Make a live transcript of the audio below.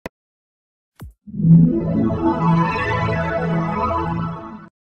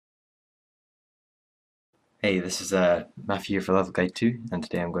Hey, this is Matthew here for Level Guide 2, and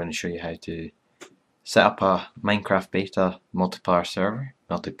today I'm going to show you how to set up a Minecraft beta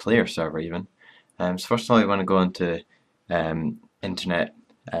multiplayer server even. So first of all, you want to go into internet,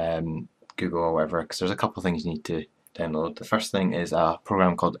 Google or whatever, because there's a couple of things you need to download. The first thing is a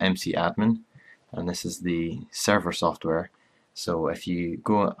program called McAdmin, and this is the server software. So if you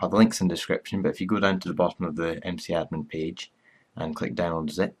go, the link's in the description, but if you go down to the bottom of the McAdmin page and click download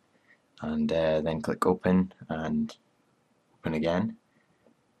zip, and then click open and open again.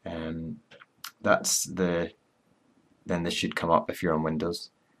 Then this should come up if you're on Windows.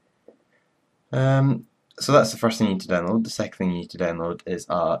 So that's the first thing you need to download. The second thing you need to download is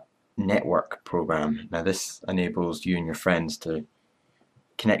a network program. Now this enables you and your friends to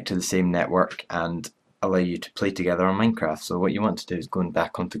connect to the same network and allow you to play together on Minecraft. So what you want to do is go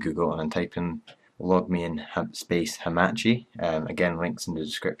back onto Google and type in logmein space hamachi. Again, links in the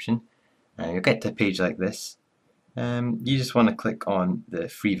description. You'll get to a page like this. You just want to click on the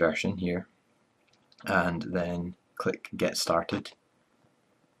free version here and then click get started,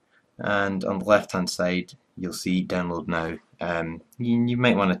 and on the left hand side you'll see download now. You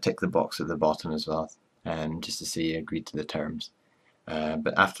might want to tick the box at the bottom as well, just to say you agreed to the terms,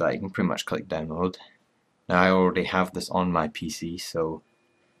 but after that you can pretty much click download. Now I already have this on my PC, so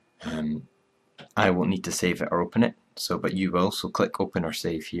I won't need to save it or open it, but you will, so click open or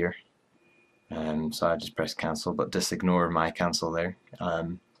save here. So I just press cancel, but just ignore my cancel there.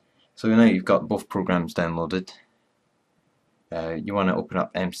 So now you've got both programs downloaded. You want to open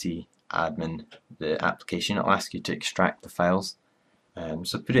up McAdmin, the application. It'll ask you to extract the files.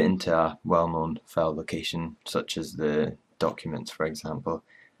 So put it into a well-known file location, such as the documents, for example.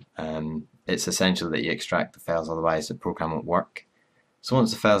 It's essential that you extract the files, otherwise the program won't work. So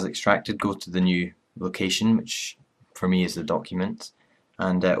once the file is extracted, go to the new location, which for me is the documents,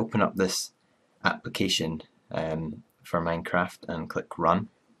 and open up this application for Minecraft and click run.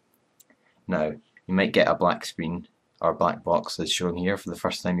 Now you might get a black screen or black box as shown here for the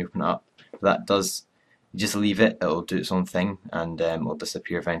first time you open it up. If that does, you just leave it, it'll do its own thing, and it'll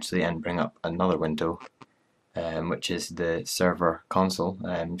disappear eventually and bring up another window, which is the server console.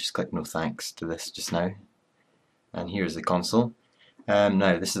 Just click no thanks to this just now, and here's the console.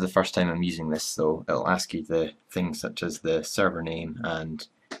 Now this is the first time I'm using this, so it'll ask you the things such as the server name and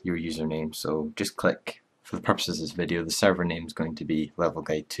your username. So just click, for the purposes of this video, the server name is going to be Level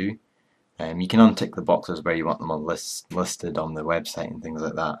Guide 2. You can untick the boxes where you want them on listed on the website and things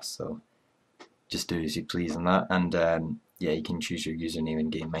like that, so just do as you please on that. And yeah, you can choose your username in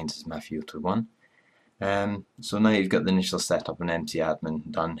game. Mine is Matthew01. So now you've got the initial setup in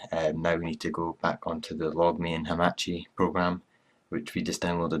McAdmin done. Now we need to go back onto the logmein hamachi program, which we just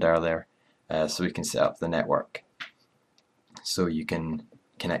downloaded earlier, so we can set up the network so you can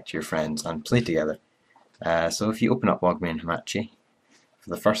connect to your friends and play together. So if you open up logmein hamachi for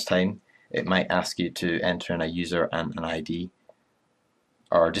the first time, it might ask you to enter in a user and an ID,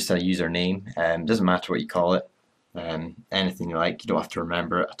 or just a username. Doesn't matter what you call it, anything you like. You don't have to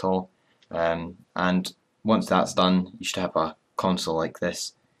remember it at all. And once that's done, you should have a console like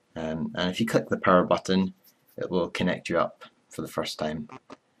this. And if you click the power button, it will connect you up for the first time.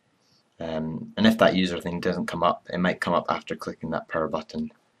 And if that user thing doesn't come up, it might come up after clicking that power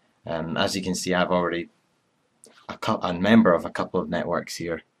button. As you can see, I've already a member of a couple of networks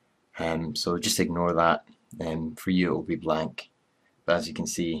here, so just ignore that. For you it will be blank, but as you can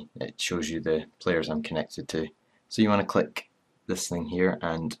see, it shows you the players I'm connected to. So you want to click this thing here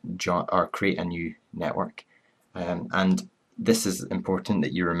and create a new network. And this is important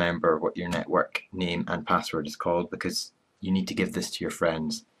that you remember what your network name and password is called, because you need to give this to your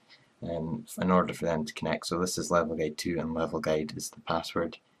friends in order for them to connect. So this is Level Guide 2 and Level Guide is the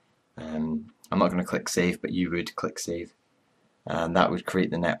password. I'm not going to click save, but you would click save, and that would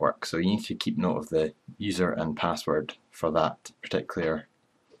create the network. So you need to keep note of the user and password for that particular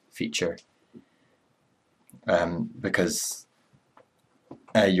feature, because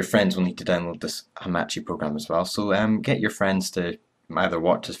your friends will need to download this hamachi program as well. So get your friends to either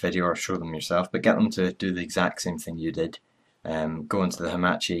watch this video or show them yourself, but get them to do the exact same thing you did. Go into the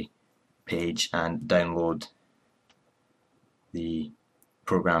hamachi page and download the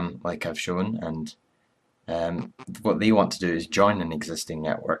program like I've shown, and what they want to do is join an existing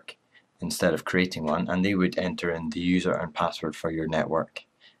network instead of creating one, and they would enter in the user and password for your network,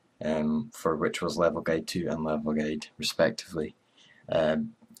 for which was Level Guide 2 and Level Guide respectively.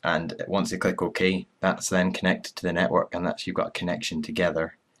 And once they click OK, that's then connected to the network, and that's, you've got a connection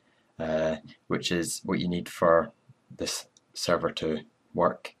together, which is what you need for this server to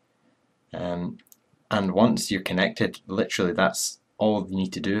work. And once you're connected, literally that's all you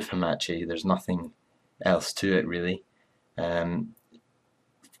need to do with Hamachi. There's nothing else to it really.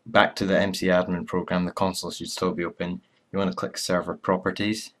 Back to the MCAdmin program, the console should still be open. You want to click server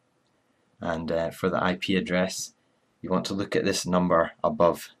properties, and for the IP address you want to look at this number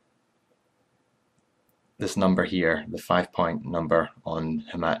above, this number here, the 5-point number on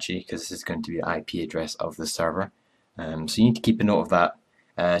Hamachi, because this is going to be the IP address of the server. So you need to keep a note of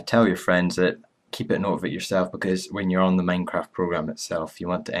that. Tell your friends that, keep a note of it yourself, because when you're on the Minecraft program itself you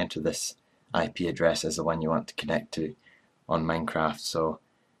want to enter this IP address as the one you want to connect to on Minecraft. So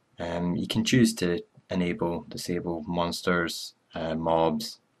you can choose to enable, disable monsters,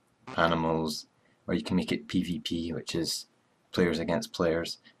 mobs, animals, or you can make it PvP, which is players against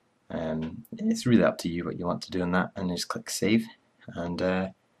players. It's really up to you what you want to do on that, and just click save, and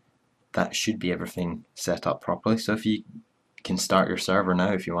that should be everything set up properly. So if you can start your server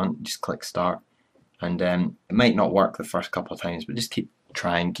now if you want, just click start, and it might not work the first couple of times, but just keep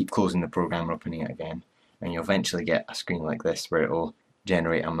trying, keep closing the program and opening it again, and you'll eventually get a screen like this where it will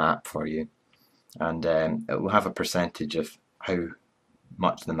generate a map for you, and it will have a percentage of how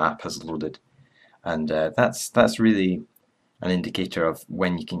much the map has loaded, and that's really an indicator of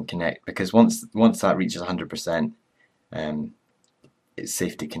when you can connect, because once that reaches 100%, it's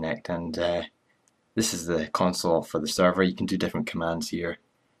safe to connect. And this is the console for the server. You can do different commands here.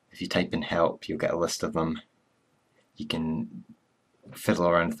 If you type in help, you'll get a list of them. You can fiddle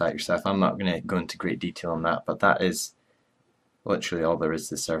around with that yourself. I'm not going to go into great detail on that, but that is literally all there is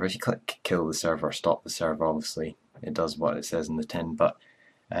to the server. If you click kill the server, stop the server, obviously it does what it says in the tin. But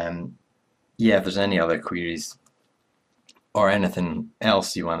yeah, if there's any other queries or anything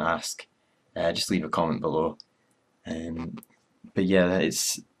else you want to ask, just leave a comment below. But yeah,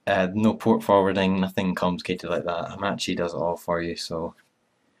 it's no port forwarding, nothing complicated like that. Hamachi does it all for you. So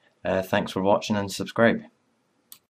thanks for watching, and subscribe.